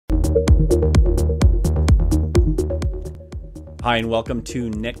Hi, and welcome to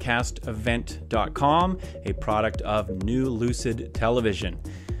netcastevent.com, a product of New Lucid Television.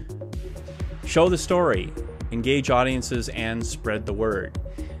 Show the story, engage audiences, and spread the word.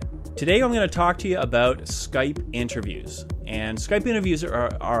 Today I'm going to talk to you about Skype interviews. And Skype interviews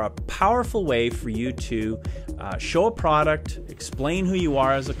are a powerful way for you to show a product, explain who you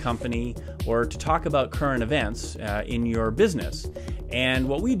are as a company, or to talk about current events in your business. And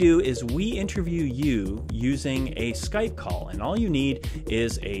what we do is we interview you using a Skype call. And all you need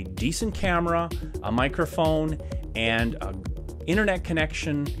is a decent camera, a microphone, and an internet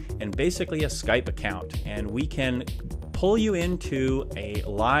connection, and basically a Skype account. And we can pull you into a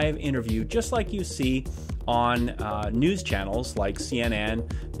live interview just like you see on news channels like CNN,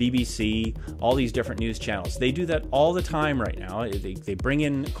 BBC, all these different news channels. They do that all the time right now. They bring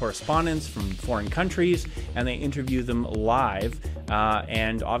in correspondents from foreign countries and they interview them live.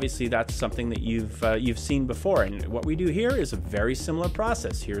 And obviously that's something that you've seen before. And what we do here is a very similar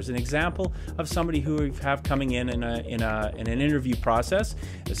process. Here's an example of somebody who we have coming in an interview process.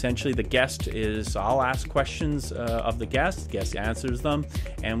 Essentially, the guest is, I'll ask questions of the guest answers them,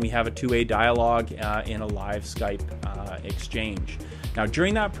 and we have a two-way dialogue in a live Skype exchange. Now,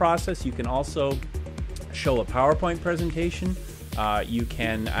 during that process, you can also show a PowerPoint presentation. You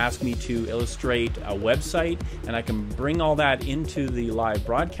can ask me to illustrate a website, and I can bring all that into the live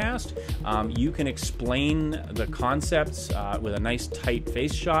broadcast. You can explain the concepts with a nice tight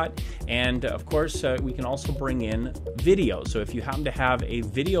face shot, and of course we can also bring in video. So if you happen to have a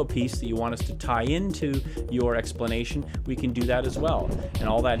video piece that you want us to tie into your explanation, we can do that as well. And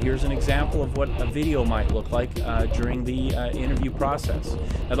all that, here's an example of what a video might look like during the interview process.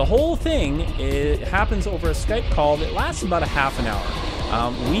 Now the whole thing happens over a Skype call that lasts about a half an hour.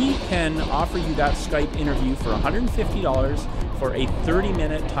 We can offer you that Skype interview for $150 for a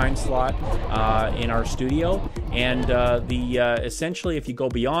 30-minute time slot in our studio, and essentially, if you go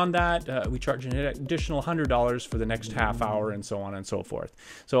beyond that, we charge an additional $100 for the next half hour, and so on and so forth.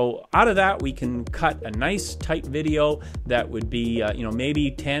 So out of that, we can cut a nice tight video that would be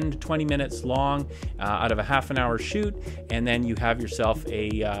maybe 10 to 20 minutes long out of a half an hour shoot, and then you have yourself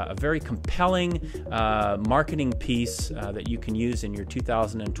a very compelling marketing piece that you can use in your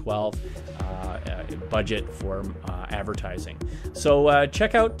 2012 budget for advertising. So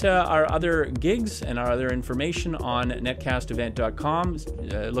check out our other gigs and our other information on netcastevent.com.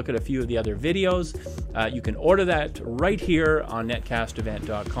 Look at a few of the other videos. You can order that right here on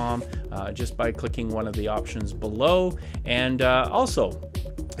netcastevent.com just by clicking one of the options below. And also,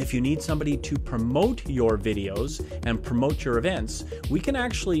 if you need somebody to promote your videos and promote your events, we can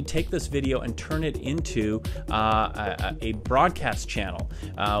actually take this video and turn it into a broadcast channel.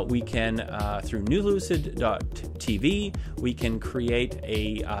 We can, through newlucid.tv, we can create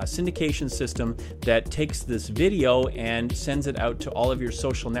a syndication system that takes this video and sends it out to all of your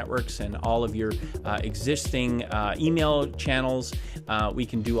social networks and all of your existing email channels. We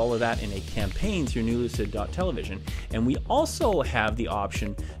can do all of that in a campaign through newlucid.television. And we also have the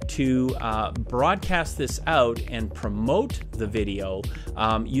option to broadcast this out and promote the video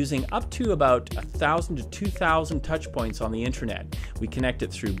using up to about 1,000 to 2,000 touch points on the internet. We connect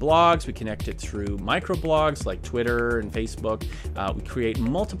it through blogs, we connect it through microblogs like Twitter and Facebook. We create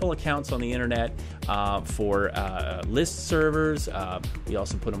multiple accounts on the internet for list servers. We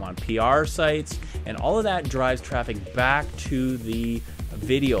also put them on PR sites, and all of that drives traffic back to the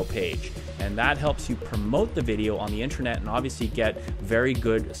video page. And that helps you promote the video on the internet and obviously get very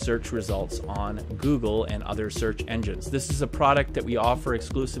good search results on Google and other search engines. This is a product that we offer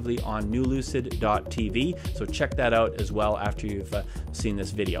exclusively on newlucid.tv, so check that out as well after you've seen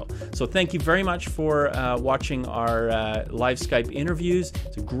this video. So thank you very much for watching our live Skype interviews.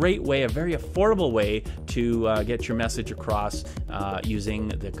 It's a great way, a very affordable way to get your message across using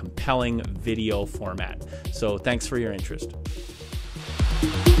the compelling video format. So thanks for your interest.